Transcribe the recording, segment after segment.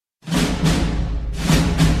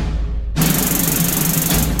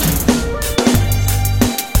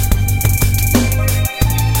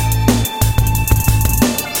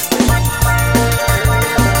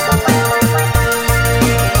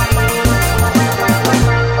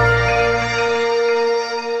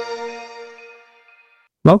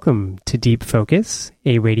Welcome to Deep Focus,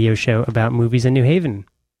 a radio show about movies in New Haven.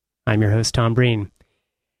 I'm your host, Tom Breen.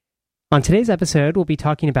 On today's episode, we'll be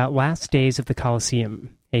talking about Last Days of the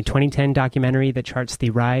Coliseum, a 2010 documentary that charts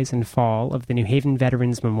the rise and fall of the New Haven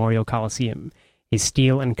Veterans Memorial Coliseum, a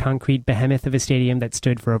steel and concrete behemoth of a stadium that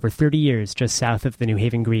stood for over 30 years just south of the New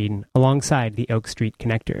Haven Green, alongside the Oak Street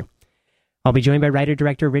Connector. I'll be joined by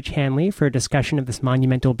writer-director Rich Hanley for a discussion of this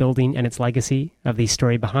monumental building and its legacy, of the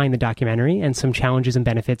story behind the documentary, and some challenges and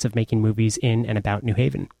benefits of making movies in and about New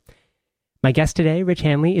Haven. My guest today, Rich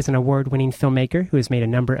Hanley, is an award-winning filmmaker who has made a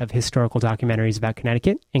number of historical documentaries about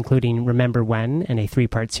Connecticut, including Remember When and a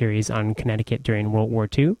 3-part series on Connecticut during World War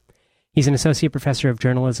II. He's an associate professor of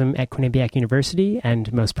journalism at Quinnipiac University,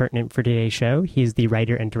 and most pertinent for today's show, he is the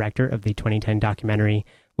writer and director of the 2010 documentary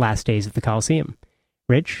Last Days of the Coliseum.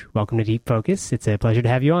 Rich, welcome to Deep Focus. It's a pleasure to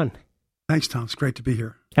have you on. Thanks, Tom. It's great to be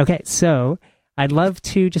here. Okay, so I'd love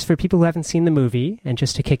to, just for people who haven't seen the movie, and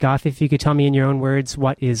just to kick off, if you could tell me in your own words,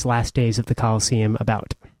 what is Last Days of the Coliseum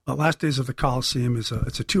about? Last Days of the Coliseum it's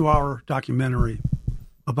a 2-hour documentary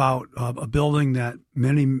about a building that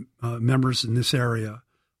many members in this area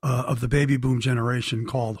of the baby boom generation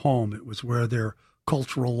called home. It was where their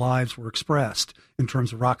cultural lives were expressed in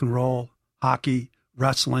terms of rock and roll, hockey,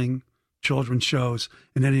 wrestling, children's shows,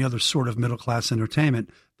 and any other sort of middle-class entertainment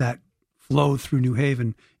that flowed through New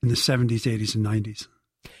Haven in the 70s, 80s, and 90s.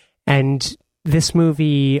 And this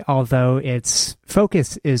movie, although its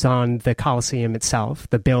focus is on the Coliseum itself,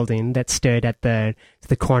 the building that stood at the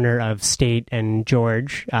corner of State and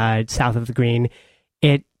George, south of the Green,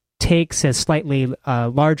 it takes a slightly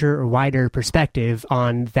larger or wider perspective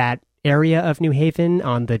on that area of New Haven,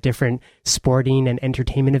 on the different sporting and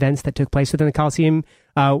entertainment events that took place within the Coliseum.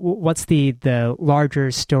 What's the larger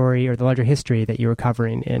story or the larger history that you were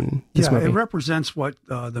covering in this movie? It represents what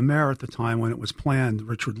the mayor at the time, when it was planned,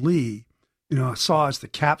 Richard Lee, saw as the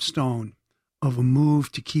capstone of a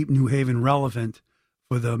move to keep New Haven relevant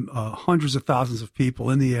for the hundreds of thousands of people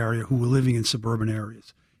in the area who were living in suburban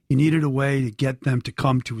areas. He needed a way to get them to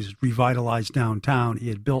come to his revitalized downtown. He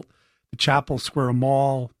had built the Chapel Square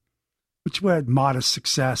Mall, which had modest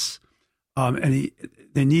success, and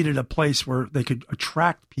they needed a place where they could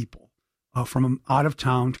attract people from out of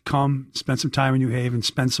town to come, spend some time in New Haven,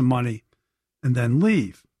 spend some money, and then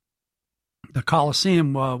leave. The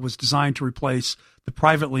Coliseum was designed to replace the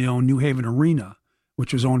privately owned New Haven Arena,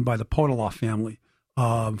 which was owned by the Podoloff family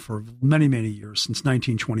for many, many years, since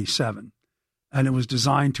 1927. And it was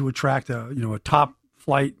designed to attract a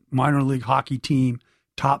top-flight minor league hockey team,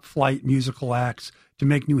 top-flight musical acts, to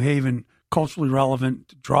make New Haven culturally relevant,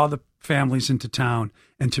 to draw the families into town,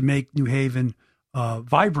 and to make New Haven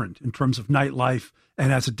vibrant in terms of nightlife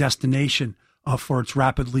and as a destination for its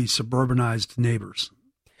rapidly suburbanized neighbors.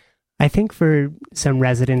 I think for some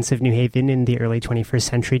residents of New Haven in the early 21st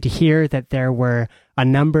century, to hear that there were a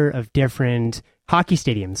number of different hockey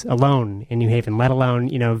stadiums alone in New Haven, let alone,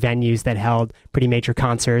 venues that held pretty major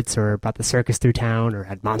concerts or brought the circus through town or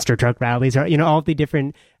had monster truck rallies or, all of the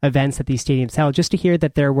different events that these stadiums held, just to hear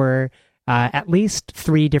that there were at least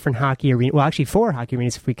 3 different hockey arenas, well, actually 4 hockey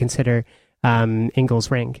arenas if we consider Ingalls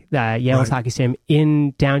Rink, Yale's hockey stadium,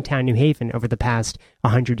 in downtown New Haven over the past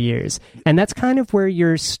 100 years. And that's kind of where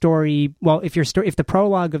your story, if the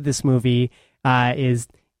prologue of this movie is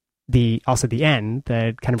also the end,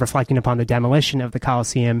 the kind of reflecting upon the demolition of the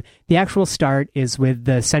Coliseum, the actual start is with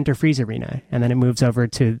the Center Freeze Arena, and then it moves over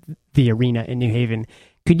to the arena in New Haven.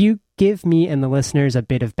 Could you give me and the listeners a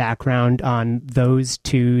bit of background on those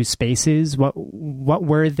 2 spaces? What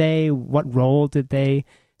were they? What role did they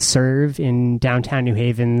serve in downtown New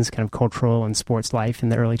Haven's kind of cultural and sports life in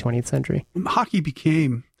the early 20th century? Hockey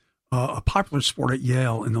became a popular sport at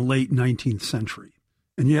Yale in the late 19th century,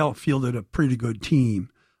 and Yale fielded a pretty good team.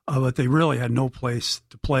 But they really had no place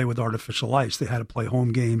to play with artificial ice. They had to play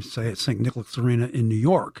home games, say, at St. Nicholas Arena in New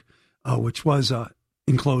York, which was an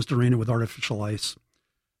enclosed arena with artificial ice.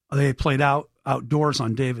 They played outdoors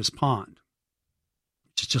on Davis Pond,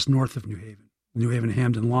 which is just north of New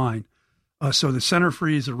Haven-Hamden line. So the Center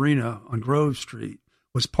Freeze Arena on Grove Street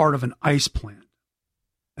was part of an ice plant.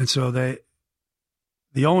 And so the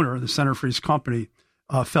owner, the Center Freeze Company,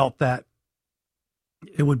 felt that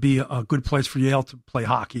it would be a good place for Yale to play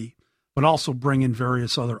hockey, but also bring in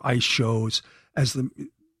various other ice shows as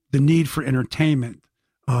the need for entertainment,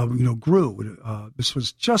 grew. This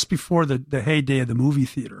was just before the heyday of the movie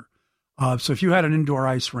theater. So if you had an indoor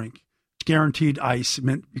ice rink, guaranteed ice, it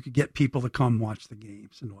meant you could get people to come watch the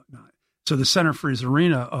games and whatnot. So the Center Freeze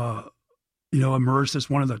Arena, emerged as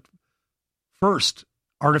one of the first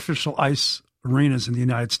artificial ice arenas in the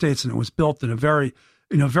United States, and it was built in a very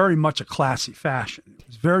much a classy fashion. It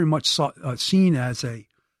was very much seen as a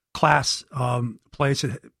class place.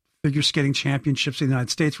 Figure skating championships in the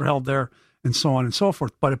United States were held there, and so on and so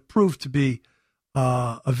forth. But it proved to be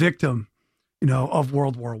a victim, of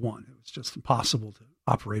World War I. It was just impossible to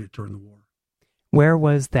operate it during the war. Where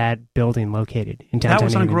was that building located in downtown? That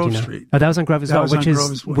was on New Grove Haven, Street. Oh, that was on Grove as well, which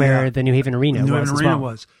is where the New Haven Arena was. New Haven Arena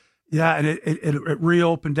well. was. Yeah, and it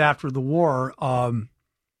reopened after the war, and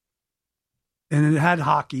it had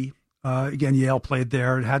hockey. Again, Yale played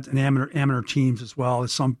there. It had an amateur teams as well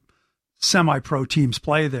as some semi-pro teams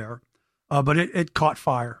play there. But it caught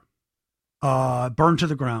fire, burned to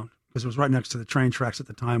the ground because it was right next to the train tracks at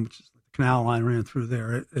the time, which is the canal line ran through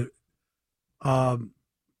there.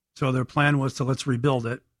 So their plan was to let's rebuild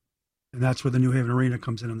it, and that's where the New Haven Arena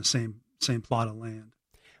comes in on the same plot of land.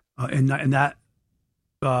 And that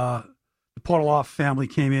the Podoloff family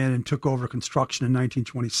came in and took over construction in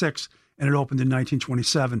 1926, and it opened in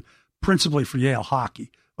 1927, principally for Yale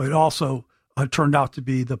hockey. But it also turned out to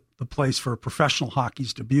be the place for professional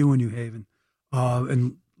hockey's debut in New Haven.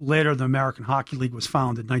 And later, the American Hockey League was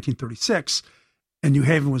founded in 1936, and New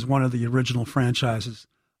Haven was one of the original franchises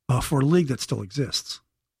for a league that still exists.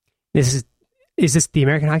 Is this the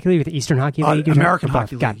American Hockey League or the Eastern Hockey League? American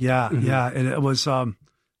Hockey League, yeah, Mm-hmm. yeah. And it was, a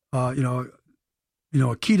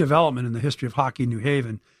key development in the history of hockey in New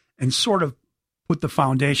Haven, and sort of put the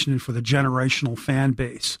foundation in for the generational fan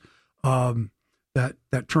base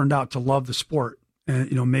that turned out to love the sport,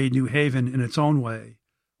 and made New Haven in its own way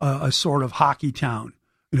a sort of hockey town,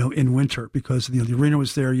 in winter, because the arena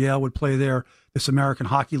was there. Yale would play there. This American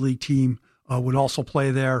Hockey League team would also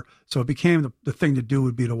play there. So it became the thing to do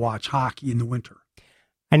would be to watch hockey in the winter.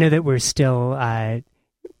 I know that we're still kind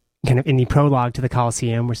of in the prologue to the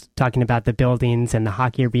Coliseum. We're talking about the buildings and the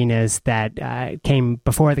hockey arenas that came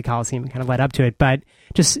before the Coliseum and kind of led up to it. But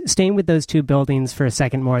just staying with those two buildings for a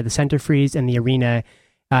second more, the Center Frieze and the arena,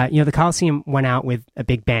 the Coliseum went out with a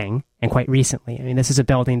big bang, and quite recently. I mean, this is a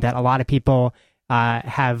building that a lot of people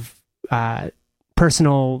have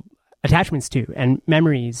personal attachments to and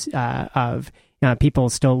memories of people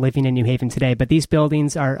still living in New Haven today. But these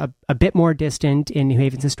buildings are a bit more distant in New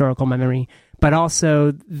Haven's historical memory. But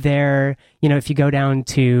also they're, if you go down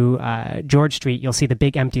to George Street, you'll see the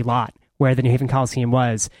big empty lot where the New Haven Coliseum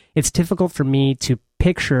was. It's difficult for me to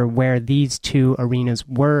picture where these two arenas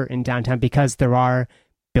were in downtown because there are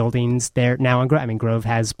buildings there now. Grove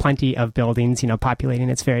has plenty of buildings, populating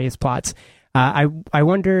its various plots. I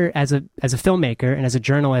wonder, as a filmmaker and as a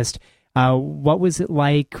journalist, what was it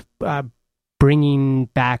like bringing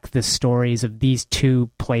back the stories of these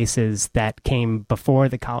two places that came before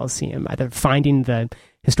the Coliseum, either finding the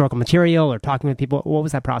historical material or talking with people? What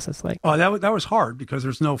was that process like? Oh, that was hard because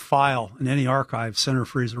there's no file in any archive, Center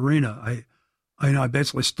Frieze Arena. I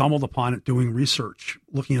basically stumbled upon it doing research,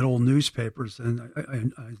 looking at old newspapers, and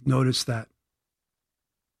I noticed that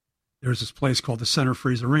there's this place called the Center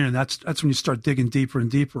Frieze Arena, and that's when you start digging deeper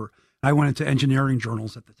and deeper. I went into engineering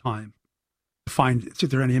journals at the time to see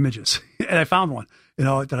if there are any images, and I found one,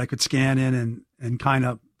 that I could scan in and kind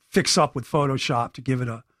of fix up with Photoshop to give it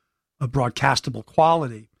a broadcastable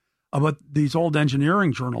quality. But these old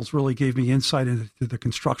engineering journals really gave me insight into the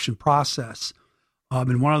construction process.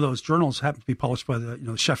 And one of those journals happened to be published by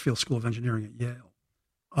the Sheffield School of Engineering at Yale,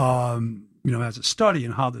 as a study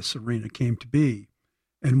in how this arena came to be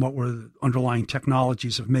and what were the underlying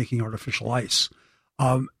technologies of making artificial ice.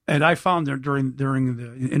 And I found there during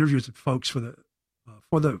the interviews with folks for the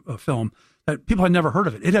film that people had never heard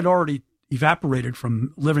of it. It had already evaporated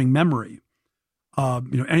from living memory.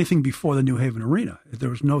 Anything before the New Haven Arena, there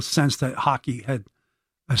was no sense that hockey had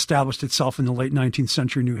established itself in the late 19th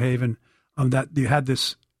century New Haven. That you had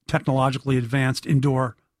this technologically advanced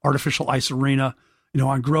indoor artificial ice arena,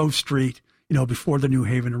 on Grove Street, before the New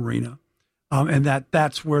Haven Arena, and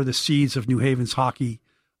that's where the seeds of New Haven's hockey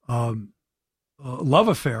love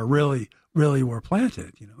affair really were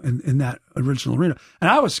planted, in that original arena. And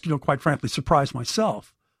I was, quite frankly, surprised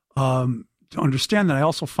myself to understand that. I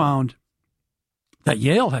also found that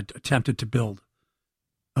Yale had attempted to build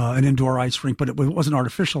an indoor ice rink, but it wasn't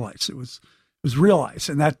artificial ice. It was real ice,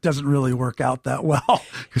 and that doesn't really work out that well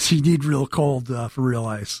because you need real cold for real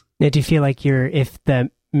ice. Now, do you feel like if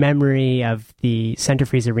the memory of the Center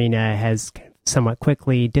Frieze Arena has somewhat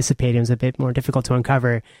quickly dissipated and was a bit more difficult to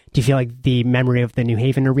uncover, do you feel like the memory of the New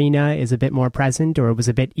Haven Arena is a bit more present, or it was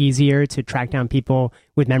a bit easier to track down people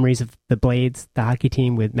with memories of the Blades, the hockey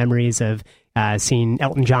team, with memories of seeing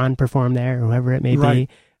Elton John perform there, or whoever it may Right.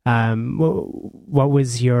 be? What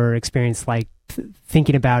was your experience like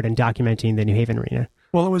thinking about and documenting the New Haven Arena?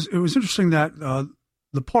 Well, it was interesting that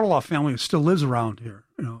the Podoloff family still lives around here,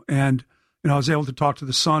 and I was able to talk to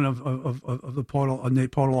the son of the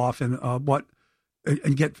Nate Podoloff, and what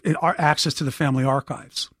and get access to the family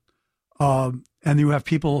archives. And you have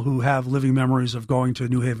people who have living memories of going to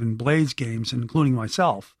New Haven Blades games, including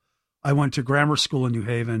myself. I went to grammar school in New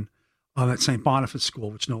Haven at St. Boniface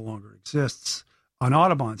School, which no longer exists, on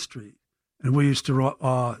Audubon Street. And we used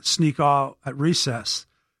to sneak out at recess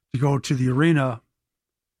to go to the arena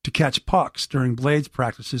to catch pucks during Blades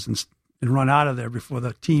practices and run out of there before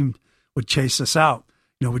the team would chase us out.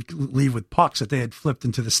 We'd leave with pucks that they had flipped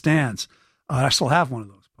into the stands. I still have one of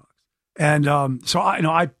those pucks. And so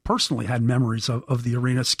I personally had memories of the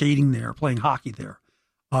arena, skating there, playing hockey there.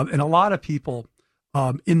 And a lot of people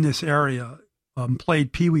in this area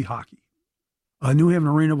played Pee Wee hockey. New Haven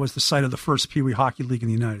Arena was the site of the first Pee Wee Hockey League in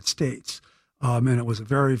the United States. And it was a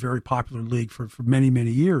very, very popular league for many,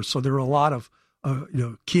 many years. So there were a lot of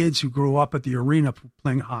kids who grew up at the arena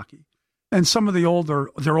playing hockey. And some of their older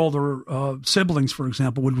siblings, for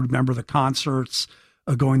example, would remember the concerts,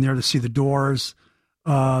 going there to see the Doors,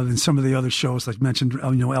 and some of the other shows like mentioned,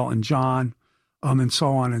 Elton John, and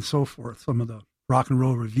so on and so forth. Some of the rock and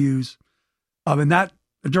roll reviews, and that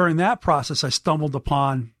during that process, I stumbled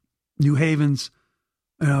upon New Haven's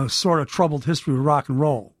sort of troubled history with rock and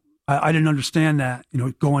roll. I didn't understand that,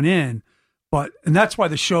 going in, and that's why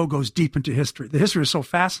the show goes deep into history. The history is so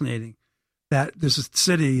fascinating that this is a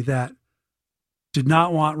city that did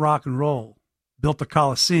not want rock and roll, built the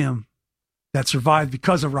Coliseum that survived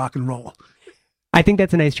because of rock and roll. I think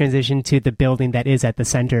that's a nice transition to the building that is at the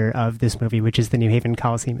center of this movie, which is the New Haven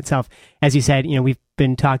Coliseum itself. As you said, we've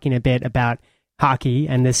been talking a bit about hockey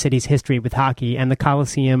and this city's history with hockey, and the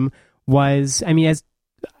Coliseum was,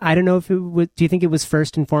 I don't know if it was, do you think it was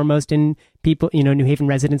first and foremost in people, New Haven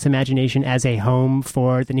residents' imagination as a home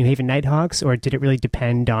for the New Haven Nighthawks, or did it really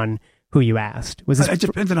depend on who you asked? It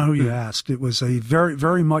depended on who you asked. It was a very,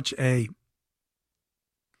 very much a,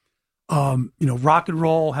 rock and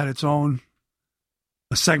roll had its own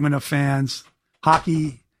segment of fans.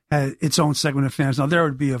 Hockey had its own segment of fans. Now, there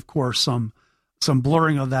would be, of course, some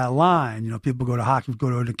blurring of that line. People go to hockey, go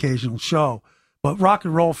to an occasional show. But rock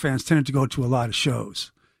and roll fans tended to go to a lot of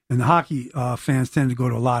shows. And the hockey fans tended to go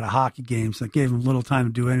to a lot of hockey games that gave them little time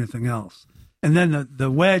to do anything else. And then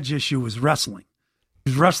the wedge issue was wrestling.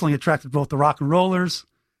 Because wrestling attracted both the rock and rollers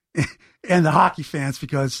and the hockey fans,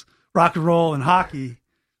 because rock and roll and hockey,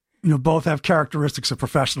 both have characteristics of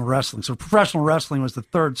professional wrestling. So professional wrestling was the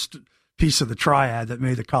third piece of the triad that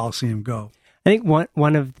made the Coliseum go. I think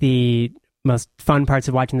one of the most fun parts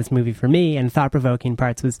of watching this movie for me, and thought-provoking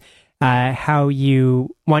parts, was how you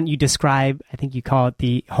describe, I think you call it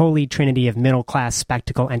the holy trinity of middle-class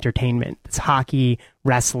spectacle entertainment. It's hockey,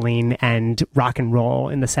 wrestling, and rock and roll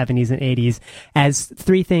in the 70s and 80s as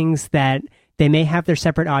three things that they may have their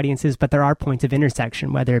separate audiences, but there are points of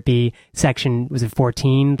intersection, whether it be section, was it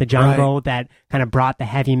 14, the jungle, right, that kind of brought the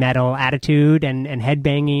heavy metal attitude and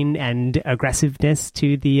headbanging and aggressiveness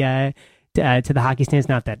to the hockey stands.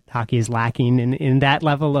 Not that hockey is lacking in that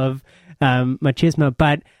level of machismo,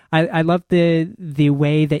 but I love the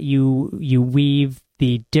way that you weave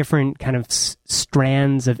the different kind of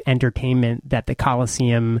strands of entertainment that the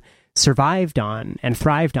Coliseum survived on and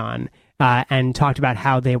thrived on, and talked about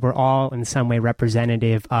how they were all in some way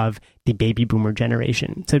representative of the baby boomer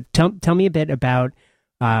generation. So tell me a bit about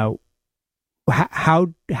how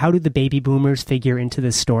do the baby boomers figure into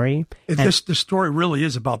this story? The story really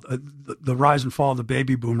is about the rise and fall of the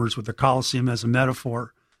baby boomers, with the Coliseum as a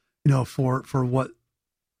metaphor, for what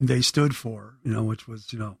they stood for, which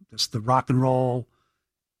was, just the rock and roll,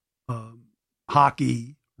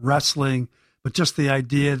 hockey, wrestling, but just the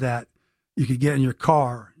idea that you could get in your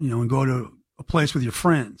car, and go to a place with your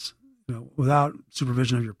friends, without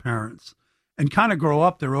supervision of your parents, and kind of grow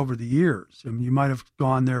up there over the years. You might have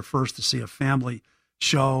gone there first to see a family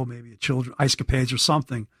show, maybe a children ice capades or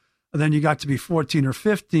something. And then you got to be 14 or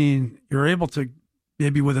 15. You're able to,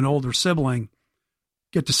 maybe with an older sibling,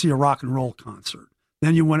 get to see a rock and roll concert.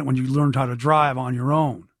 Then you went when you learned how to drive on your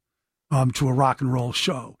own to a rock and roll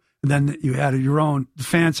show. And then you had your own. The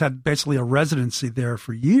fans had basically a residency there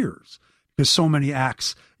for years, because so many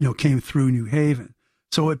acts, came through New Haven.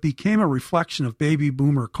 So it became a reflection of baby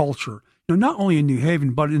boomer culture, not only in New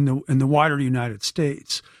Haven, but in the wider United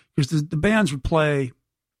States. Because the bands would play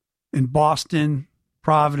in Boston,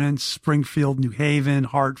 Providence, Springfield, New Haven,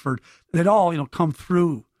 Hartford. They'd all, come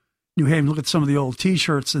through New Haven. Look at some of the old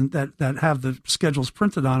T-shirts and that have the schedules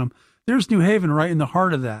printed on them. There's New Haven right in the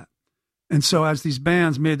heart of that. And so as these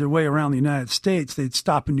bands made their way around the United States, they'd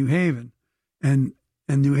stop in New Haven, and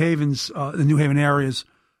New Haven's the New Haven areas,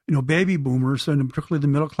 baby boomers, and particularly the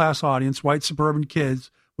middle class audience, white suburban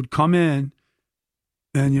kids, would come in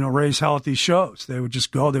and raise hell at these shows. They would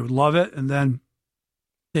just go, they would love it, and then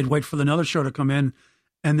they'd wait for another show to come in,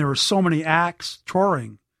 and there were so many acts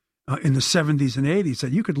touring in the 70s and 80s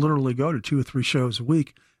that you could literally go to 2 or 3 shows a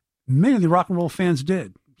week. Many of the rock and roll fans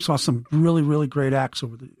did. Saw some really, really great acts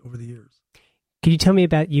over the years. Could you tell me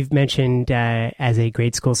about, you've mentioned as a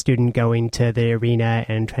grade school student going to the arena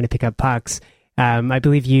and trying to pick up pucks. I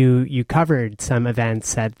believe you covered some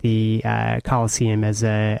events at the Coliseum as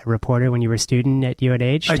a reporter when you were a student at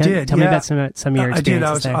UNH. I did. Tell me about some of your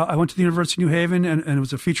experiences there. I went to the University of New Haven, and it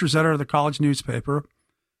was a features editor of the college newspaper.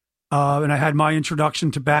 And I had my introduction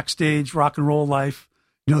to backstage rock and roll life,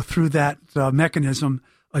 through that mechanism.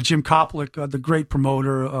 Jim Koplik, the great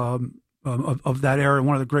promoter of that era,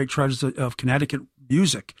 one of the great treasures of Connecticut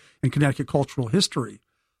music and Connecticut cultural history,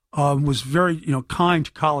 was very, kind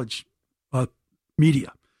to college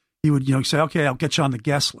media. He would, say, "Okay, I'll get you on the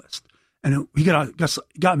guest list," and he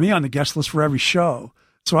got me on the guest list for every show.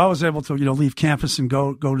 So I was able to, leave campus and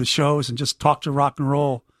go to shows and just talk to rock and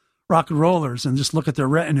rollers and just look at their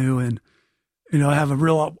retinue and, have a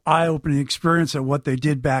real eye-opening experience at what they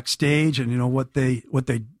did backstage and, what they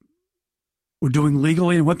were doing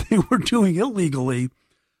legally and what they were doing illegally.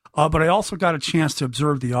 But I also got a chance to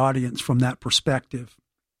observe the audience from that perspective.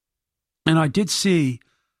 And I did see,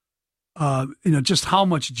 just how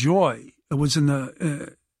much joy was in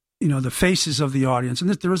the, the faces of the audience. And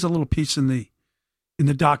there is a little piece in the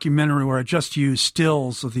documentary where I just used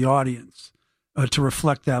stills of the audience to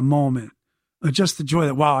reflect that moment. Just the joy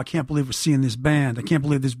that, wow, I can't believe we're seeing this band. I can't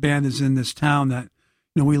believe this band is in this town that,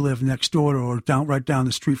 we live next door to or right down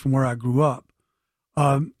the street from where I grew up.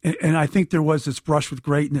 And I think there was this brush with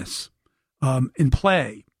greatness in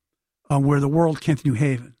play where the world came to New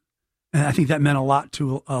Haven. And I think that meant a lot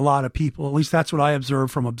to a lot of people. At least that's what I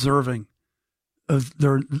observed from observing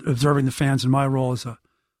the fans in my role as a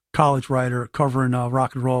college writer covering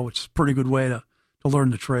rock and roll, which is a pretty good way to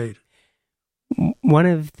learn the trade. One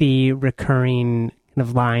of the recurring kind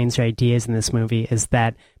of lines or ideas in this movie is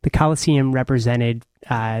that the Coliseum represented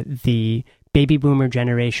the baby boomer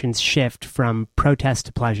generation's shift from protest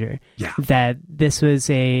to pleasure. Yeah. That this was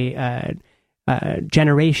a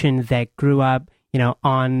generation that grew up,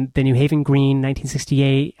 on the New Haven Green,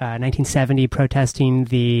 1968, 1970, protesting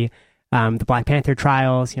the Black Panther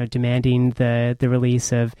trials, demanding the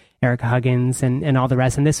release of Erica Huggins and all the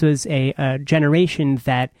rest. And this was a generation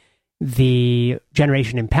that the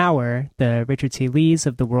generation in power, the Richard C. Lees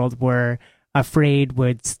of the world, were afraid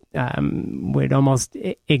would almost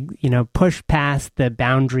push past the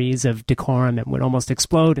boundaries of decorum and would almost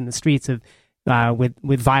explode in the streets of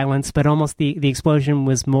with violence. But almost the explosion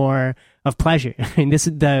was more of pleasure. And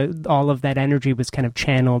all of that energy was kind of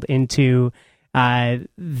channeled into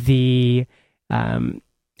the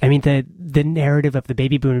narrative of the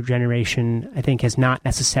baby boomer generation, I think, has not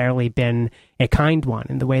necessarily been a kind one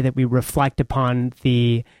in the way that we reflect upon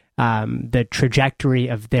the trajectory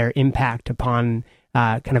of their impact upon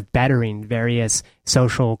kind of bettering various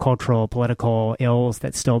social, cultural, political ills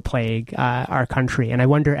that still plague our country. And I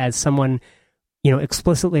wonder, as someone,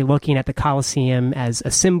 explicitly looking at the Coliseum as a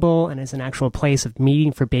symbol and as an actual place of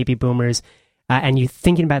meeting for baby boomers, and you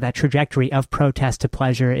thinking about that trajectory of protest to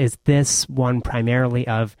pleasure, is this one primarily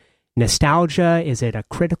of nostalgia? Is it a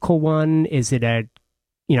critical one? Is it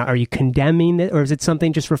are you condemning it? Or is it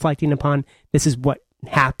something just reflecting upon this is what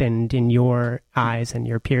happened in your eyes and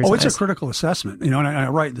your peers' eyes? Oh, it's a critical assessment. And I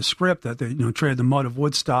write in the script that they, traded the mud of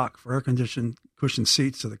Woodstock for air-conditioned cushioned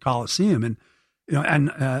seats to the Coliseum. And,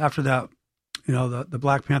 after that, the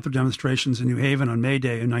Black Panther demonstrations in New Haven on May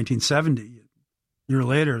Day in 1970, a year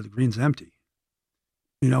later, the Green's empty.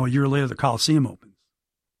 A year later, the Coliseum opens.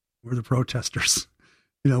 We're the protesters.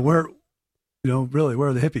 Where are the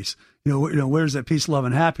hippies? Where's that peace, love,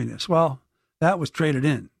 and happiness? Well, that was traded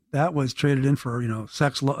in. That was traded in for,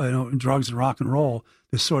 sex, drugs and rock and roll,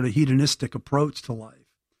 this sort of hedonistic approach to life.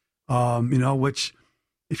 Which,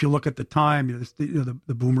 if you look at the time, the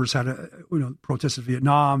boomers had protested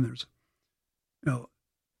Vietnam. There's,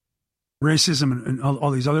 racism and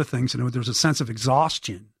all these other things. There's a sense of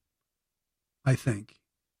exhaustion, I think,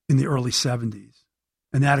 in the early 70s.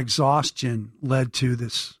 And that exhaustion led to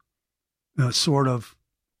this sort of,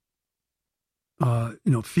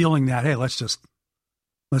 feeling that, hey, let's just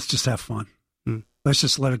have fun. Let's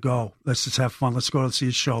just let it go. Let's just have fun. Let's go to see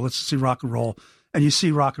a show. Let's see rock and roll. And you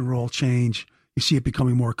see rock and roll change. You see it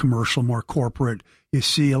becoming more commercial, more corporate. You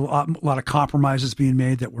see a lot of compromises being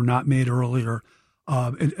made that were not made earlier.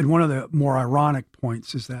 And one of the more ironic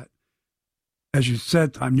points is that, as you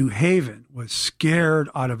said, New Haven was scared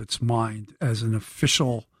out of its mind as an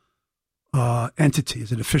official entity,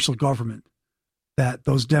 as an official government, that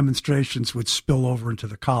those demonstrations would spill over into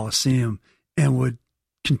the Coliseum and would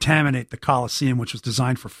contaminate the Coliseum, which was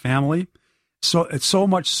designed for family. So it's so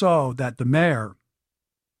much so that the mayor,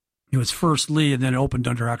 it was first Lee and then it opened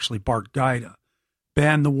under actually Bart Guida,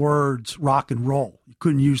 banned the words rock and roll. You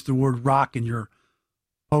couldn't use the word rock in your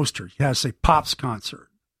poster. You had to say Pops concert,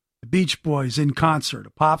 the Beach Boys in concert,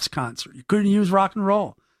 a Pops concert. You couldn't use rock and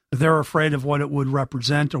roll. They were afraid of what it would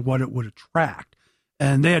represent or what it would attract.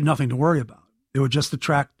 And they had nothing to worry about. It would just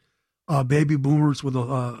attract baby boomers with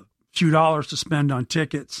a few dollars to spend on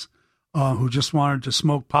tickets who just wanted to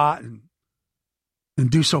smoke pot and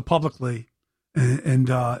do so publicly and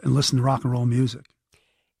listen to rock and roll music.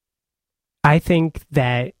 I think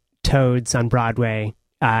that Toads on Broadway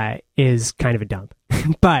is kind of a dump.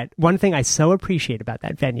 But one thing I so appreciate about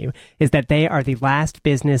that venue is that they are the last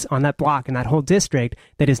business on that block in that whole district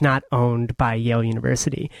that is not owned by Yale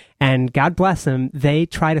University. And God bless them, they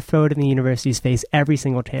try to throw it in the university's face every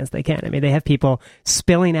single chance they can. I mean, they have people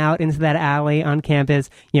spilling out into that alley on campus,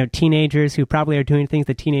 teenagers who probably are doing things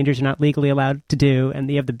that teenagers are not legally allowed to do. And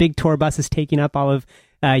they have the big tour buses taking up all of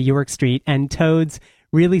York Street. And Toads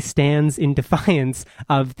really stands in defiance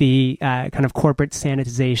of the kind of corporate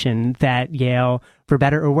sanitization that Yale, for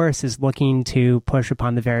better or worse, is looking to push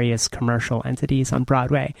upon the various commercial entities on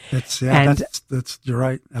Broadway. That's you're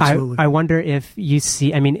right. Absolutely. I wonder if you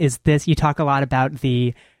see, is this, you talk a lot about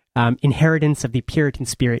the inheritance of the Puritan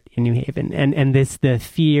spirit in New Haven and the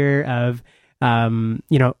fear of,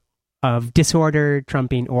 of disorder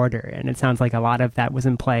trumping order. And it sounds like a lot of that was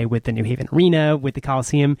in play with the New Haven Arena, with the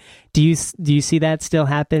Coliseum. Do you see that still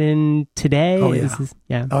happening today? Oh,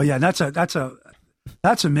 yeah. Oh, yeah. That's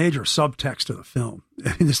a major subtext of the film.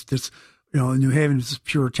 This New Haven's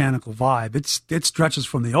puritanical vibe. It stretches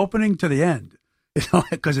from the opening to the end,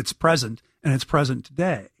 because it's present and it's present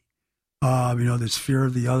today. There's fear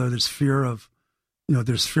of the other. There's fear of,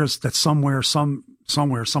 there's fear that somewhere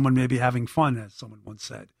someone may be having fun, as someone once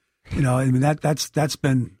said. That's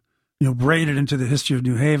been, braided into the history of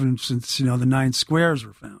New Haven since, the 9 squares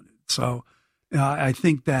were founded. So I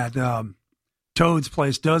think that Toad's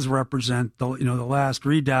Place does represent the last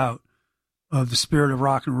redoubt of the spirit of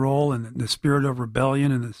rock and roll and the spirit of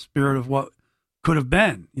rebellion and the spirit of what could have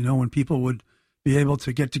been, when people would be able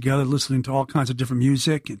to get together listening to all kinds of different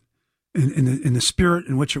music and in the spirit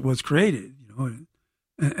in which it was created, and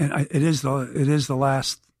it is the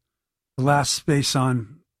last space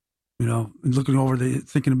on, and looking over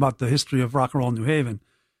thinking about the history of rock and roll in New Haven,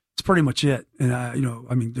 it's pretty much it.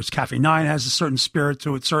 And, there's Cafe 9 has a certain spirit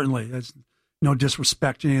to it, certainly. There's no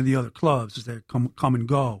disrespect to any of the other clubs as they come and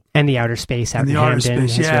go. And the outer space out in Hamden. The outer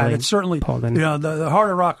space, yeah. Really it's certainly, the heart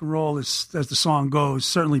of rock and roll, is, as the song goes,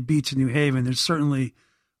 certainly beats in New Haven. There's certainly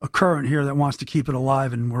a current here that wants to keep it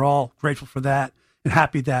alive, and we're all grateful for that and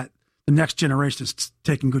happy that the next generation is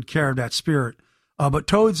taking good care of that spirit. But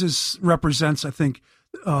Toads represents, I think,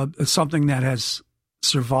 something that has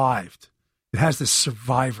survived. It has this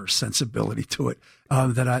survivor sensibility to it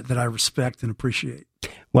that I respect and appreciate.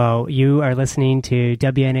 Well, you are listening to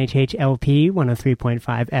WNHH LP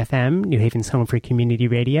 103.5 FM, New Haven's home for community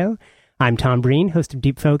radio. I'm Tom Breen, host of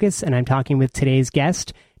Deep Focus, and I'm talking with today's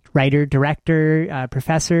guest, writer, director,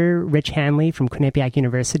 professor Rich Hanley from Quinnipiac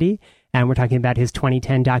University, and we're talking about his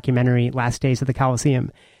 2010 documentary, Last Days of the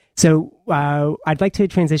Coliseum. So I'd like to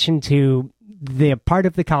transition to the part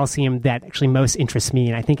of the Coliseum that actually most interests me,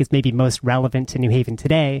 and I think is maybe most relevant to New Haven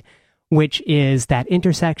today, which is that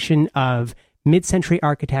intersection of mid-century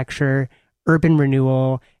architecture, urban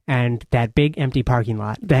renewal, and that big empty parking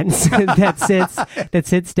lot that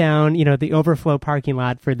sits down, the overflow parking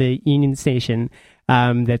lot for the Union Station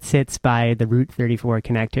that sits by the Route 34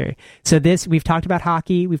 connector. So we've talked about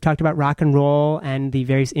hockey, we've talked about rock and roll, and the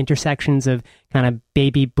various intersections of kind of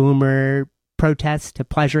baby boomer protests to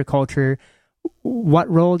pleasure culture. What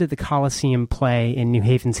role did the Coliseum play in New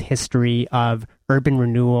Haven's history of urban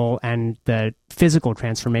renewal and the physical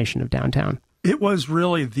transformation of downtown? It was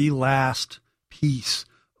really the last piece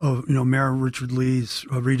of, Mayor Richard Lee's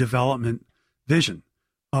redevelopment vision,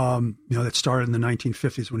 that started in the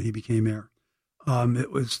 1950s when he became mayor.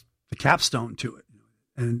 It was the capstone to it.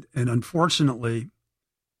 And unfortunately,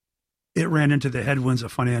 it ran into the headwinds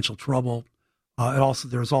of financial trouble.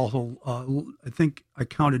 There was also, I think I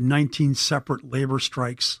counted 19 separate labor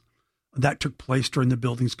strikes that took place during the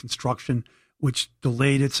building's construction, which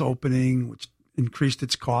delayed its opening, which increased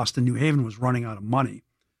its cost, and New Haven was running out of money.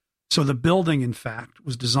 So the building, in fact,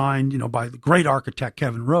 was designed, by the great architect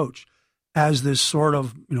Kevin Roach as this sort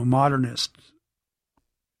of, modernist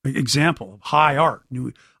example of high art.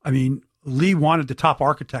 Lee wanted the top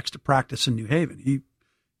architects to practice in New Haven. He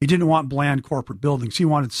didn't want bland corporate buildings. He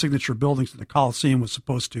wanted signature buildings, and the Coliseum was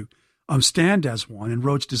supposed to stand as one, and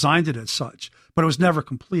Roach designed it as such. but it was never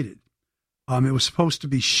completed. It was supposed to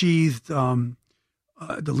be sheathed,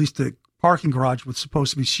 at least the parking garage was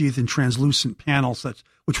supposed to be sheathed in translucent panels,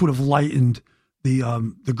 which would have lightened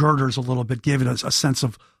the girders a little bit, gave it a sense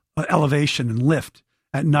of elevation and lift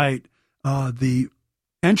at night. The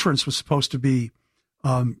entrance was supposed to be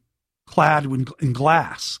clad in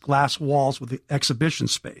glass walls with the exhibition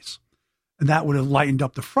space. And that would have lightened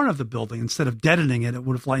up the front of the building. Instead of deadening it, it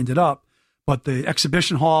would have lightened it up. But the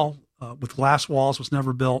exhibition hall with glass walls was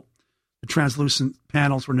never built. The translucent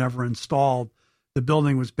panels were never installed. The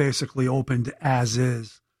building was basically opened as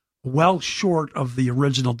is, well short of the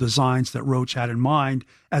original designs that Roach had in mind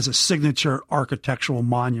as a signature architectural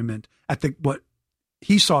monument at what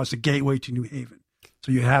he saw as the gateway to New Haven.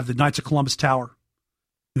 So you have the Knights of Columbus Tower,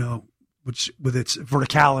 which with its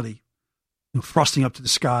verticality, thrusting up to the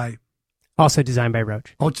sky. Also designed by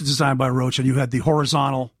Roach. Also designed by Roach. And you had the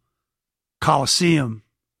horizontal Coliseum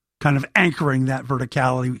kind of anchoring that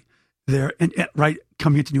verticality there, and right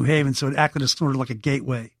coming into New Haven. So it acted as sort of like a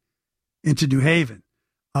gateway into New Haven.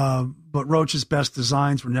 But Roach's best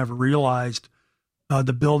designs were never realized.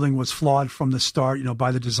 The building was flawed from the start,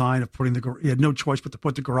 by the design of he had no choice but to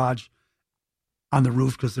put the garage on the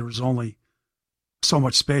roof because there was only so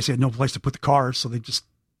much space. He had no place to put the cars, so they just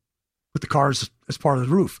put the cars as part of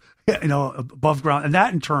the roof, above ground. And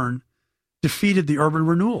that in turn defeated the urban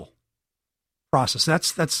renewal process.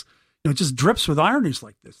 That's it just drips with ironies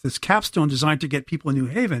like this. This capstone designed to get people in New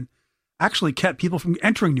Haven actually kept people from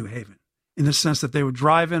entering New Haven in the sense that they would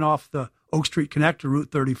drive in off the Oak Street Connector, Route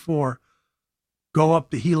 34, go up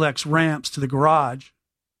the Helix ramps to the garage,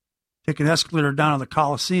 take an escalator down to the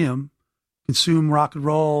Coliseum, consume rock and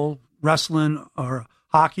roll, wrestling, or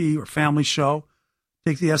hockey, or family show,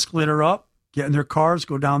 take the escalator up, get in their cars,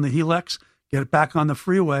 go down the Helix, get it back on the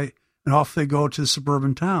freeway, and off they go to the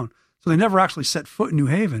suburban town. So they never actually set foot in New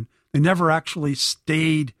Haven. They never actually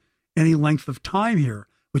stayed any length of time here,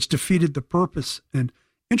 which defeated the purpose. And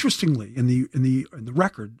interestingly, in the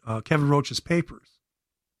record, Kevin Roach's papers,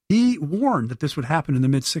 he warned that this would happen in the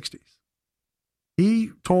mid-'60s.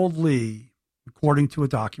 He told Lee, according to a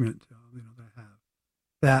document that I have,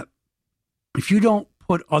 that if you don't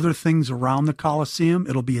put other things around the Coliseum,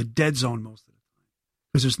 it'll be a dead zone most of the time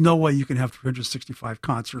because there's no way you can have 365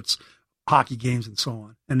 concerts, hockey games, and so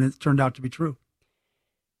on. And it turned out to be true.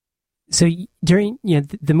 So during,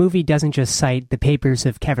 the movie doesn't just cite the papers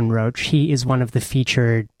of Kevin Roach. He is one of the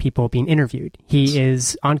featured people being interviewed. He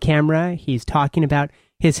is on camera. He's talking about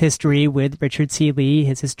his history with Richard C. Lee,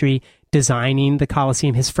 his history designing the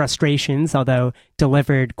Coliseum, his frustrations, although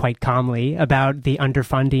delivered quite calmly, about the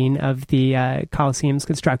underfunding of the Coliseum's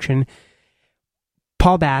construction.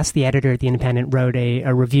 Paul Bass, the editor at The Independent, wrote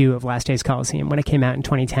a review of Last Days Coliseum when it came out in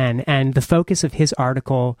 2010, and the focus of his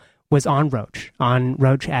article was on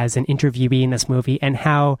Roach as an interviewee in this movie, and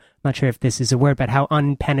how, I'm not sure if this is a word, but how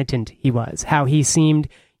unpenitent he was, how he seemed,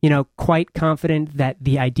 quite confident that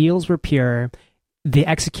the ideals were pure, the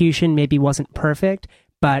execution maybe wasn't perfect,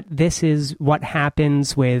 but this is what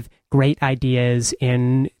happens with great ideas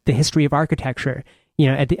in the history of architecture.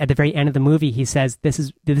 At the very end of the movie, he says this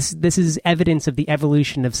is evidence of the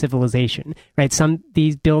evolution of civilization, right?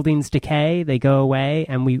 These buildings decay, they go away,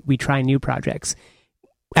 and we try new projects.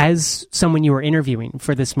 As someone you were interviewing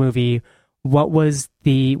for this movie, what was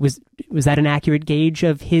that an accurate gauge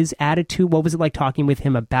of his attitude? What was it like talking with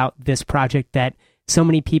him about this project that so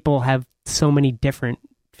many people have so many different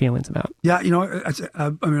feelings about? Yeah,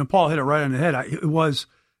 Paul hit it right on the head. It was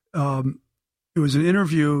an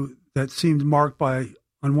interview that seemed marked by,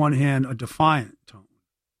 on one hand, a defiant tone,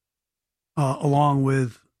 along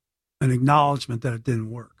with an acknowledgement that it didn't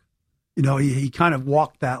work. He kind of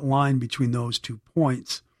walked that line between those 2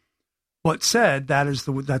 points, but said that's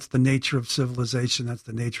the nature of civilization, that's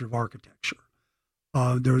the nature of architecture.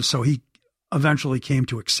 So he eventually came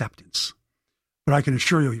to acceptance, but I can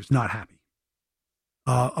assure you he was not happy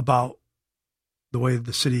about the way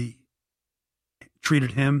the city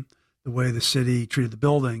treated him, the way the city treated the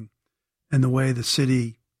building, and the way the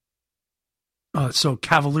city so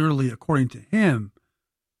cavalierly, according to him,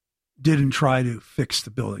 didn't try to fix the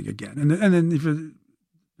building again. And then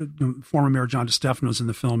if former Mayor John DeStefano's in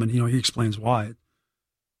the film, and he explains why. It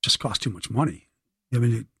just cost too much money. I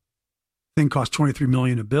mean, the thing cost $23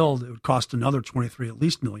 million to build. It would cost another 23 at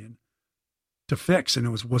least million to fix,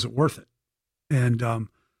 and was it worth it? And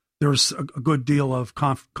there was a good deal of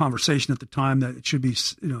conversation at the time that it should be,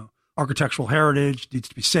 architectural heritage needs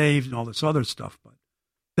to be saved and all this other stuff. But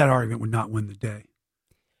that argument would not win the day.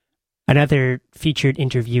 Another featured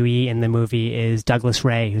interviewee in the movie is Douglas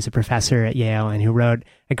Ray, who's a professor at Yale and who wrote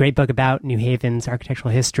a great book about New Haven's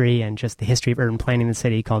architectural history and just the history of urban planning in the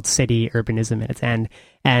city called City, Urbanism at Its End.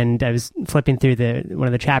 And I was flipping through one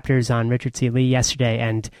of the chapters on Richard C. Lee yesterday,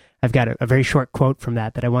 and I've got a very short quote from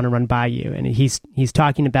that I want to run by you. And he's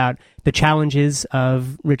talking about the challenges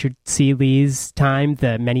of Richard C. Lee's time,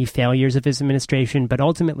 the many failures of his administration, but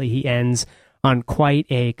ultimately he ends on quite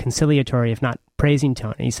a conciliatory, if not praising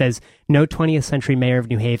tone. He says, "No 20th century mayor of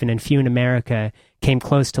New Haven and few in America came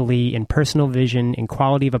close to Lee in personal vision, in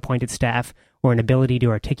quality of appointed staff, or in ability to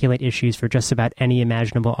articulate issues for just about any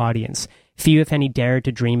imaginable audience. Few, if any, dared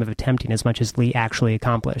to dream of attempting as much as Lee actually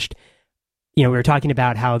accomplished." You know, we were talking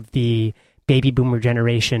about how the baby boomer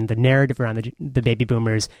generation, the narrative around the baby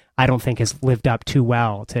boomers, I don't think has lived up too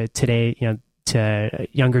well to today, to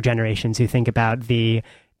younger generations who think about the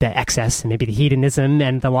excess and maybe the hedonism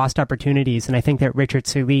and the lost opportunities. And I think that Richard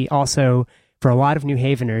C. Lee also, for a lot of New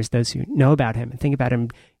Haveners, those who know about him and think about him,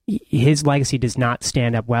 his legacy does not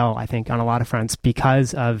stand up well, I think, on a lot of fronts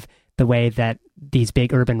because of the way that these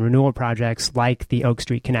big urban renewal projects like the Oak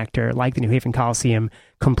Street Connector, like the New Haven Coliseum,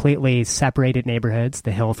 completely separated neighborhoods,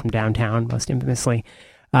 the Hill from downtown, most infamously.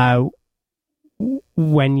 When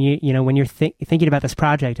you're thinking about this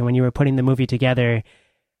project and when you were putting the movie together,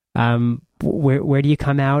 where do you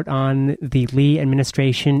come out on the Lee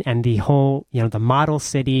administration and the whole, the model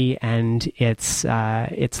city and its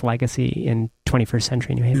legacy in 21st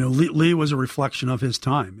century New Haven? Lee was a reflection of his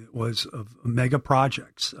time. It was of mega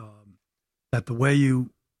projects. That the way you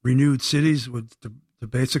renewed cities was to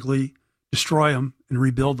basically destroy them and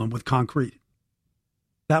rebuild them with concrete.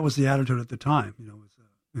 That was the attitude at the time.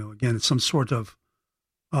 Again, it's some sort of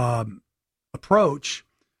approach,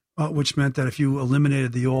 which meant that if you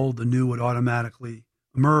eliminated the old, the new would automatically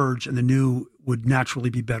emerge, and the new would naturally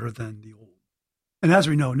be better than the old. And as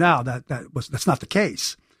we know now, that's not the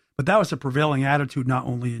case. But that was the prevailing attitude not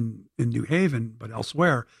only in New Haven but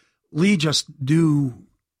elsewhere. Lee just knew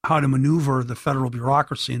how to maneuver the federal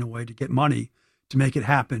bureaucracy in a way to get money to make it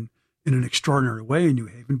happen in an extraordinary way in New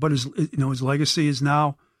Haven. But his legacy is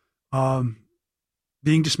now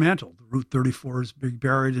being dismantled. Route 34 is being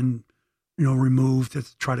buried and removed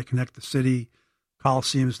to try to connect the city.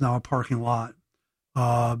 Coliseum is now a parking lot.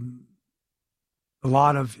 A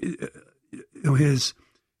lot of his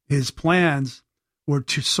plans were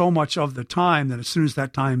to so much of the time that as soon as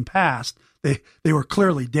that time passed, they were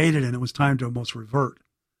clearly dated, and it was time to almost revert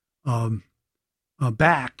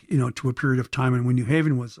back, to a period of time when New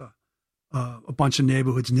Haven was a bunch of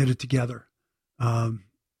neighborhoods knitted together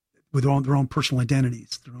with their own personal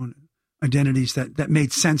identities, their own identities that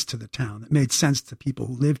made sense to the town, that made sense to people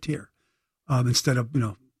who lived here, instead of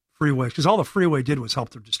freeways. Because all the freeway did was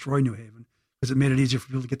help to destroy New Haven, because it made it easier for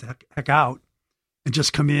people to get the heck out and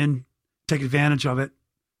just come in, take advantage of it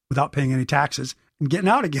without paying any taxes and getting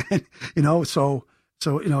out again.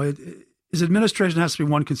 His administration has to be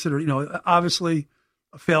one considered, obviously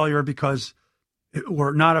a failure because,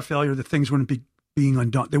 or not a failure that things wouldn't be being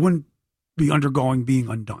undone. They wouldn't be undergoing being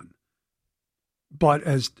undone. But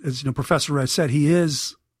as Professor Ray said, he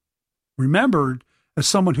is remembered as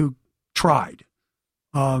someone who tried.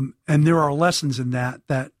 And there are lessons in that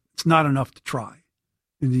it's not enough to try.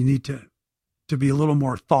 And you need to be a little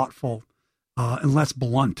more thoughtful and less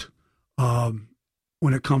blunt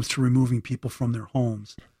when it comes to removing people from their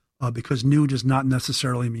homes. Because new does not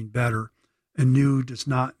necessarily mean better, and new does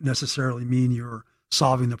not necessarily mean you're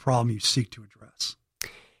solving the problem you seek to address.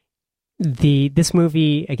 This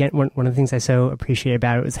movie, again, one of the things I so appreciate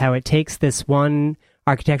about it was how it takes this one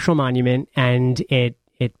architectural monument and it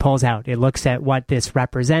pulls out. It looks at what this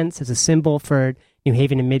represents as a symbol for New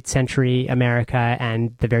Haven in mid-century America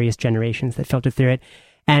and the various generations that filtered through it.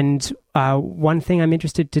 And one thing I'm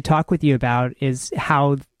interested to talk with you about is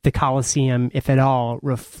how the Coliseum, if at all,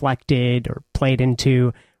 reflected or played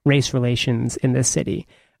into race relations in this city.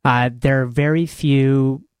 There are very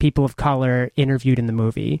few people of color interviewed in the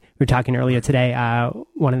movie. We were talking earlier today.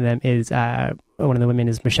 One of the women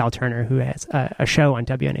is Michelle Turner, who has a show on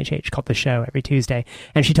WNHH called The Show every Tuesday.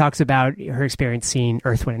 And she talks about her experience seeing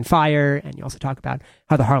Earth, Wind, and Fire. And you also talk about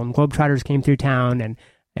how the Harlem Globetrotters came through town. And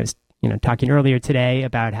I was talking earlier today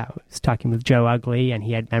about how I was talking with Joe Ugly, and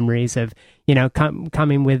he had memories of,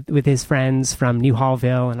 coming with his friends from New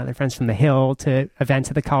Hallville and other friends from the Hill to events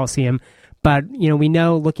at the Coliseum. But, we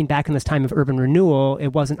know, looking back on this time of urban renewal, it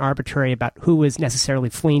wasn't arbitrary about who was necessarily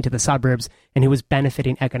fleeing to the suburbs and who was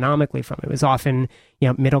benefiting economically from it. It was often,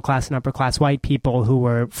 middle-class and upper-class white people who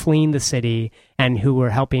were fleeing the city and who were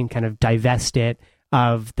helping kind of divest it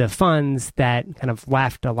of the funds that kind of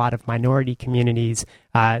left a lot of minority communities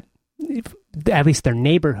at least their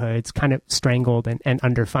neighborhoods, kind of strangled and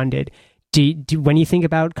underfunded. Do when you think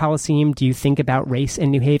about Coliseum, do you think about race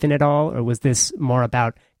in New Haven at all, or was this more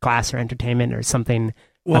about class or entertainment or something?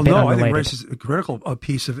 Well, no, unrelated? I think race is a critical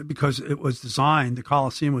piece of it because it was designed. The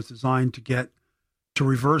Coliseum was designed to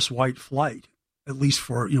reverse white flight, at least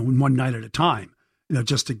for one night at a time.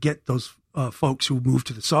 Just to get those folks who moved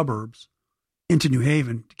to the suburbs into New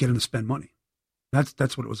Haven to get them to spend money.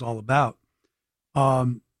 That's what it was all about.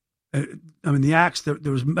 The acts there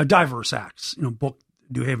was a diverse acts. Book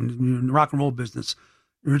New Haven in the rock and roll business.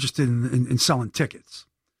 You're interested in selling tickets,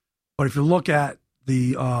 but if you look at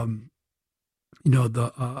the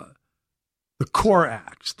core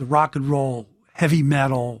acts, the rock and roll, heavy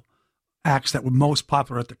metal acts that were most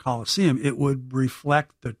popular at the Coliseum, it would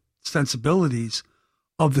reflect the sensibilities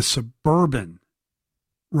of the suburban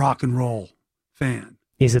rock and roll fan.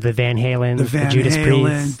 These are the Van Halen, the Judas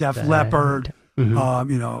Priest, Def Leppard,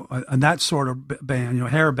 and that sort of band,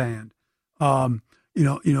 hair band,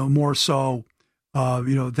 more so,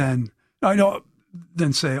 than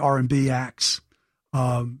say R&B acts.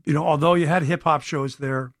 Although you had hip hop shows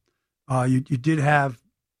there, you did have,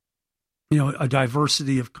 a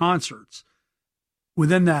diversity of concerts.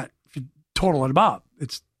 Within that, if you total it up,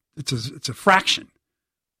 it's a fraction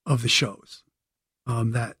of the shows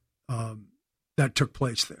that took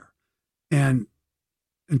place there. And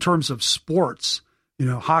in terms of sports,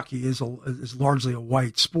 hockey is largely a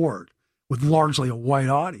white sport with largely a white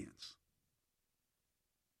audience.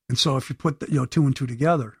 And so if you put two and two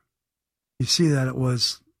together, you see that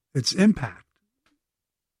its impact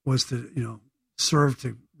was to serve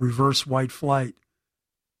to reverse white flight,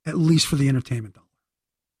 at least for the entertainment dollar.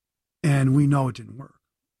 And we know it didn't work.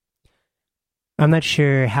 I'm not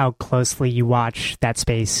sure how closely you watch that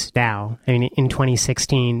space now. I mean, in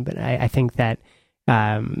 2016, but I think that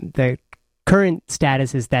the current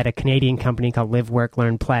status is that a Canadian company called Live, Work,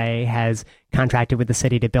 Learn, Play has contracted with the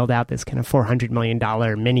city to build out this kind of $400 million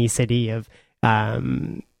mini city of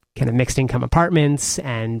kind of mixed income apartments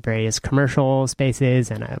and various commercial spaces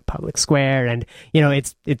and a public square. And,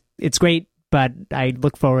 it's great, but I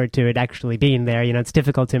look forward to it actually being there. It's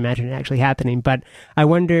difficult to imagine it actually happening. But I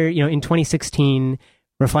wonder, in 2016,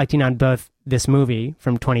 reflecting on both this movie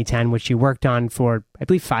from 2010, which you worked on for, I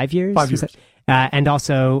believe, 5 years? 5 years. And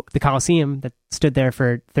also the Coliseum that stood there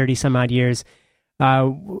for 30 some odd years.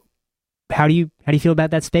 How do you feel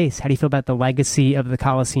about that space? How do you feel about the legacy of the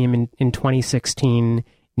Coliseum in 2016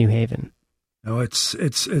 New Haven? It's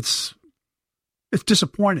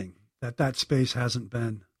disappointing that space hasn't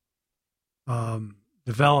been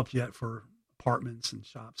developed yet for apartments and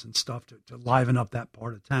shops and stuff to liven up that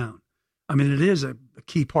part of town. I mean, it is a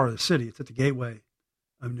key part of the city. It's at the gateway,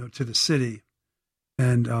 to the city,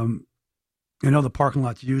 and I know the parking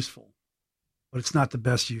lot's useful, but it's not the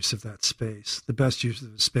best use of that space. The best use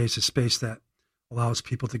of the space is space that allows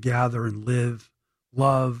people to gather and live,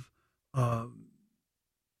 love,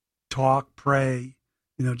 talk, pray,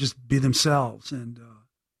 just be themselves, and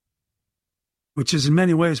which is in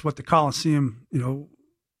many ways what the Coliseum,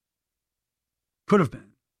 could have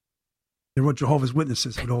been. They're what Jehovah's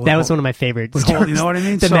Witnesses would hold. That was one of my favorite stories. You know what I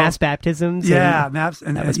mean? The mass baptisms.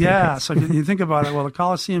 Yeah, So you think about it. Well, the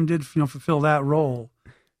Coliseum did, fulfill that role.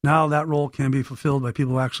 Now that role can be fulfilled by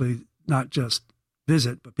people who actually not just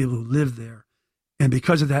visit, but people who live there. And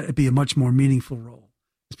because of that, it'd be a much more meaningful role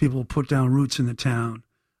as people will put down roots in the town.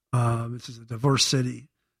 This is a diverse city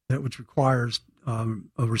which requires a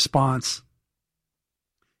response,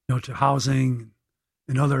 to housing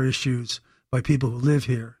and other issues by people who live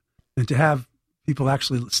here. And to have people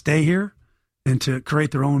actually stay here and to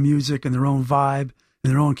create their own music and their own vibe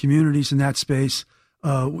and their own communities in that space,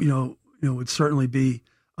 would certainly be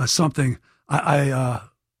something I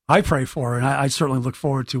pray for, and I certainly look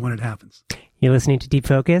forward to when it happens. You're listening to Deep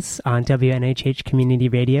Focus on WNHH Community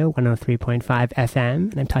Radio 103.5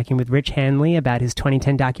 FM, and I'm talking with Rich Hanley about his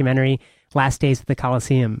 2010 documentary, Last Days at the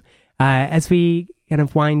Coliseum. As we kind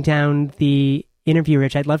of wind down the interview,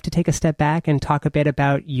 Rich, I'd love to take a step back and talk a bit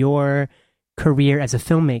about your career as a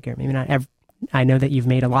filmmaker. Maybe not I know that you've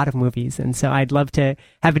made a lot of movies, and so I'd love to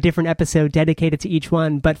have a different episode dedicated to each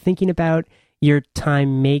one, but thinking about your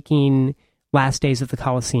time making Last Days of the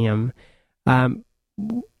Coliseum,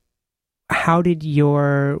 how did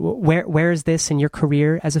where is this in your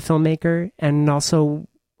career as a filmmaker? And also,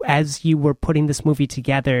 as you were putting this movie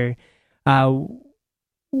together,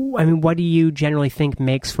 what do you generally think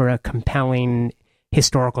makes for a compelling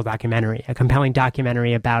historical documentary, a compelling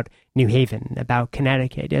documentary about New Haven, about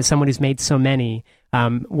Connecticut? As someone who's made so many,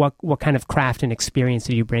 what kind of craft and experience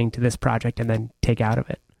did you bring to this project and then take out of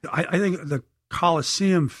it? I think the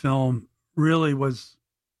Coliseum film really was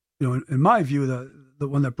in my view, the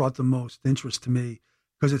one that brought the most interest to me,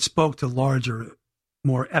 because it spoke to larger,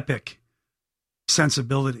 more epic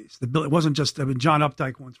sensibilities. It wasn't just, John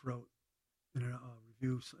Updike once wrote in a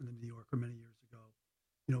review in the New Yorker many years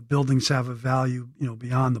ago, buildings have a value,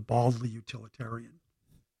 beyond the baldly utilitarian.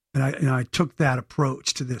 And I took that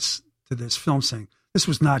approach to this film, saying this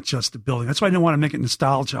was not just a building. That's why I didn't want to make it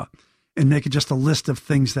nostalgia and make it just a list of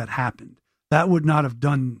things that happened. That would not have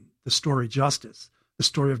done the story justice, the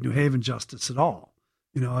story of New Haven justice at all.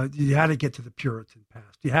 You had to get to the Puritan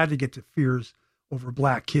past. You had to get to fears over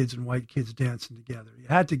black kids and white kids dancing together. You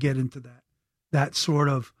had to get into that sort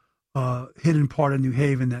of hidden part of New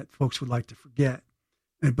Haven that folks would like to forget,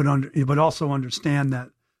 but also understand that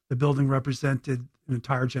the building represented an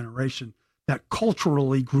entire generation that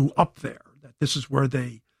culturally grew up there. That this is where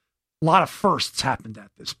a lot of firsts happened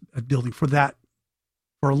at this building for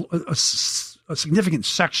a significant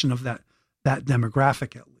section of that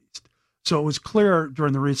demographic at least. So it was clear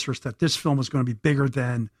during the research that this film was going to be bigger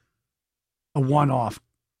than a one-off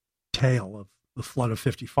tale of the flood of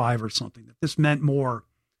 55 or something. That this meant more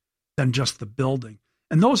than just the building.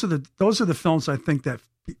 And those are the films I think that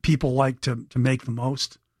people like to make the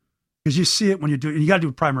most, because you see it when you do. You got to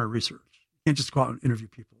do primary research. You can't just go out and interview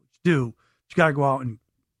people. You got to go out and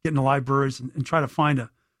get in the libraries and try to find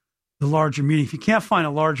the larger meaning. If you can't find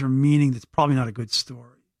a larger meaning, that's probably not a good story.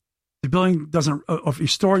 The building doesn't, if your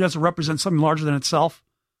story doesn't represent something larger than itself,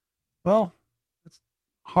 well, that's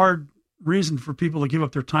a hard reason for people to give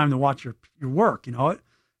up their time to watch your work.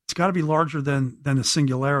 It's got to be larger than the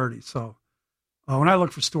singularity. So when I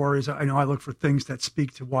look for stories, I look for things that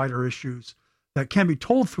speak to wider issues that can be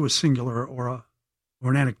told through a singular or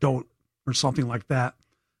an anecdote or something like that,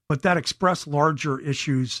 but that express larger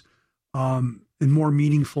issues in more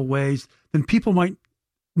meaningful ways than people might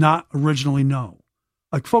not originally know.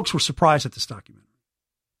 Like, folks were surprised at this documentary.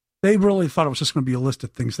 They really thought it was just going to be a list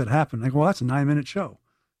of things that happened. Like, well, that's a 9-minute show.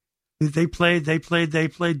 They played,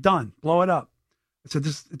 done, blow it up. I said,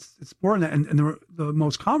 it's more than that. And the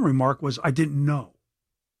most common remark was, I didn't know.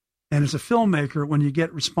 And as a filmmaker, when you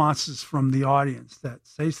get responses from the audience that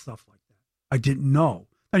say stuff like that, I didn't know,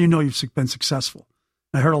 then you've been successful.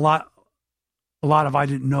 And I heard a lot of I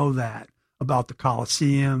didn't know that about the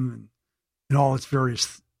Coliseum and all its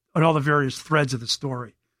various, and all the various threads of the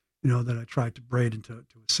story, that I tried to braid into a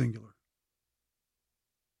singular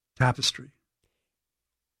tapestry.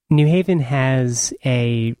 New Haven has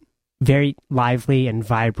a very lively and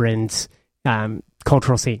vibrant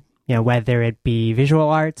cultural scene. Whether it be visual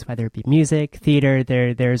arts, whether it be music, theater,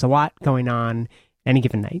 there's a lot going on any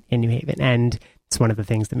given night in New Haven. And it's one of the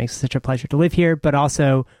things that makes it such a pleasure to live here. But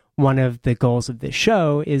also, one of the goals of this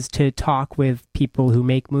show is to talk with people who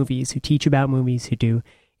make movies, who teach about movies, who do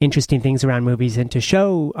interesting things around movies, and to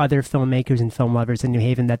show other filmmakers and film lovers in New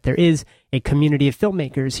Haven that there is a community of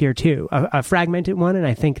filmmakers here too, a fragmented one, and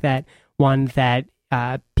I think that one that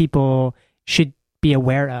people should be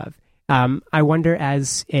aware of. I wonder,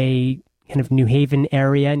 as a kind of New Haven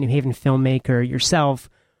filmmaker yourself,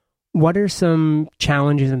 what are some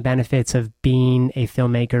challenges and benefits of being a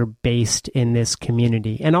filmmaker based in this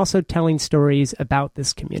community, and also telling stories about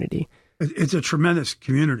this community? It's a tremendous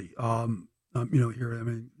community. Here,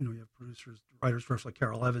 you have producers, writers, directors like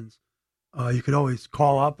Carol Evans. You could always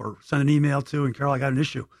call up or send an email to, and Carol, I got an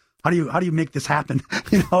issue. How do you make this happen?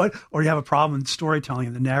 Or you have a problem in storytelling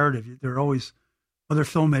and the narrative. There are always other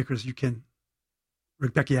filmmakers you can.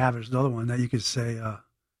 Rebecca Abbott is another one that you could say,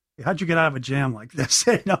 hey, how'd you get out of a jam like this?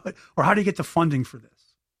 Or how do you get the funding for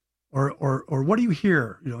this? Or what do you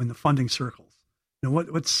hear, in the funding circles? What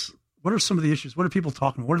are some of the issues? What are people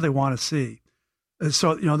talking about? What do they want to see?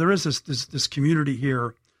 So, there is this community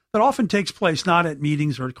here that often takes place not at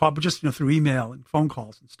meetings or at call, but just through email and phone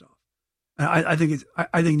calls and stuff. And I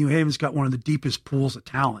think New Haven's got one of the deepest pools of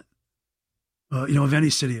talent, of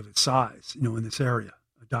any city of its size, in this area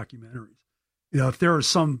of documentaries. If there is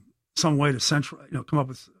some way to come up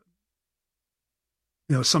with,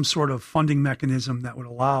 some sort of funding mechanism that would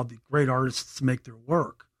allow the great artists to make their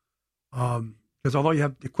work, because although you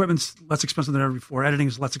have equipment's less expensive than ever before, editing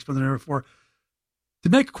is less expensive than ever before. To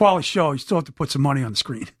make a quality show, you still have to put some money on the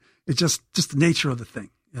screen. It's just the nature of the thing.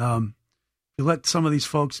 You let some of these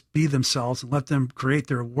folks be themselves and let them create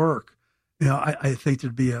their work. I think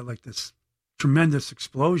there'd be this tremendous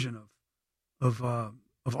explosion of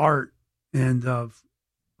art and of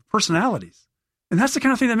personalities, and that's the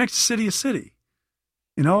kind of thing that makes a city a city.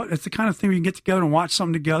 It's the kind of thing where you can get together and watch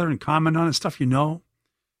something together and comment on it, stuff and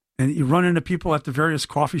you run into people at the various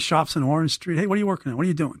coffee shops in Orange Street. Hey, what are you working on? What are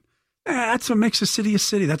you doing? That's what makes a city a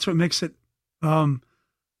city. That's what makes it,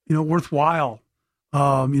 worthwhile,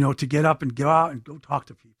 to get up and go out and go talk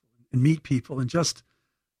to people and meet people and just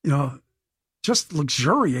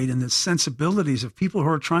luxuriate in the sensibilities of people who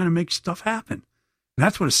are trying to make stuff happen. And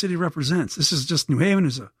that's what a city represents. This is just New Haven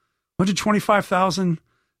is 125,000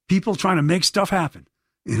 people trying to make stuff happen,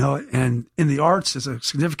 and in the arts is a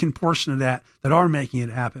significant portion of that are making it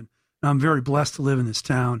happen. And I'm very blessed to live in this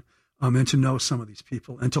town and to know some of these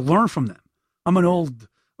people and to learn from them. I'm an old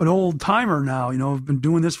timer now, I've been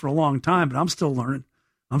doing this for a long time, but I'm still learning.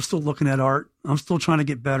 I'm still looking at art. I'm still trying to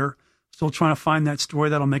get better, still trying to find that story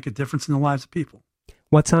that'll make a difference in the lives of people.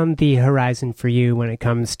 What's on the horizon for you when it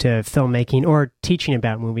comes to filmmaking or teaching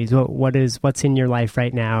about movies? What's in your life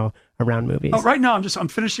right now around movies? Right now, I'm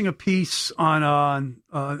finishing a piece on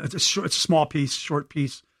it's a small piece, short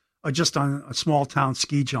piece, just on a small town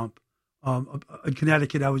ski jump in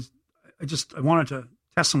Connecticut. I wanted to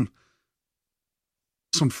test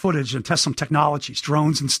some footage and test some technologies,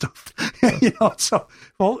 drones and stuff. So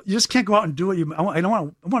you just can't go out and do it. I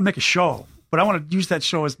want to make a show, but I want to use that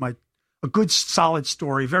show as a good, solid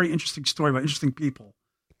story, very interesting story about interesting people,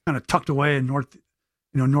 kind of tucked away in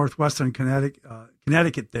northwestern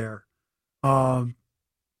Connecticut there, with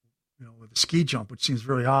a ski jump, which seems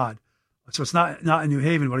very odd. So it's not in New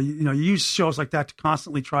Haven, but you use shows like that to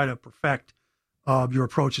constantly try to perfect your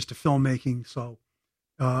approaches to filmmaking. So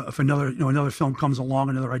if another film comes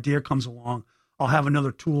along, another idea comes along, I'll have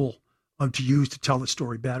another tool to use to tell the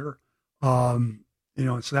story better. So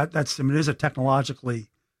that's it is a technologically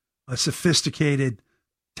sophisticated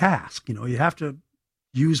task. You have to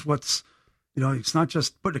use what's, it's not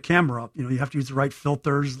just putting a camera up. You have to use the right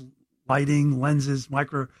filters, lighting, lenses,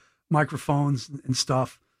 microphones and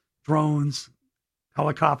stuff, drones,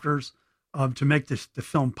 helicopters, to make the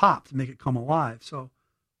film pop, to make it come alive. So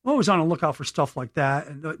I'm always on the lookout for stuff like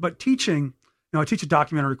that. But teaching, I teach a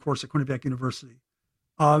documentary course at Quinnipiac University,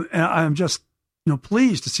 and I'm just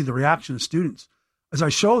pleased to see the reaction of students as I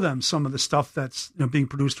show them some of the stuff that's being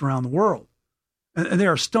produced around the world, and they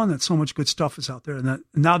are stunned that so much good stuff is out there, and that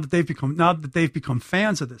now that they've become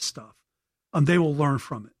fans of this stuff, they will learn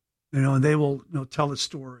from it, and they will tell the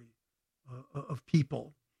story of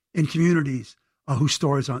people in communities whose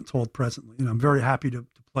stories aren't told presently. I'm very happy to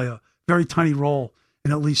play a very tiny role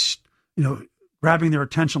in at least grabbing their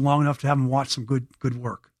attention long enough to have them watch some good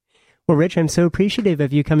work. Well, Rich, I'm so appreciative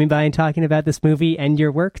of you coming by and talking about this movie and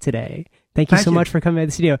your work today. Thank you so much for coming by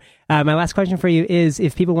the studio. My last question for you is,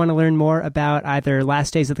 if people want to learn more about either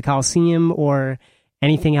Last Days at the Coliseum or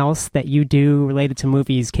anything else that you do related to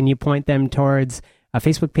movies, can you point them towards a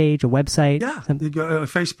Facebook page, a website? Yeah, you go,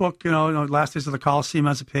 Facebook, Last Days of the Coliseum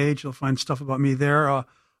has a page. You'll find stuff about me there.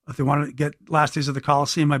 If they want to get Last Days of the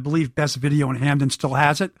Coliseum, I believe Best Video in Hamden still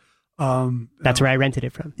has it. That's where I rented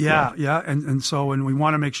it from. Yeah. And we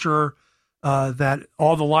want to make sure that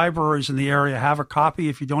all the libraries in the area have a copy.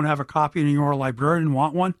 If you don't have a copy and you're a librarian and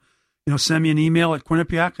want one, send me an email at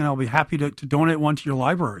Quinnipiac and I'll be happy to donate one to your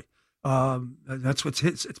library. That's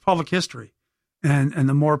it's public history. And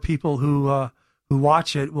the more people who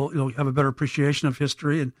watch it will have a better appreciation of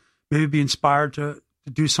history and maybe be inspired to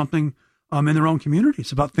do something in their own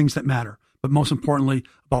communities about things that matter, but most importantly,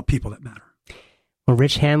 about people that matter. Well,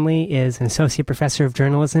 Rich Hanley is an associate professor of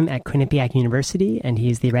journalism at Quinnipiac University, and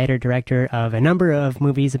he's the writer-director of a number of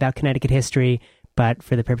movies about Connecticut history, but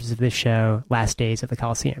for the purpose of this show, Last Days of the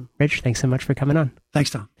Coliseum. Rich, thanks so much for coming on.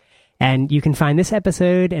 Thanks, Tom. And you can find this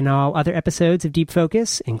episode and all other episodes of Deep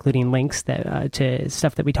Focus, including links to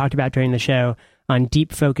stuff that we talked about during the show, on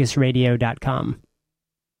deepfocusradio.com.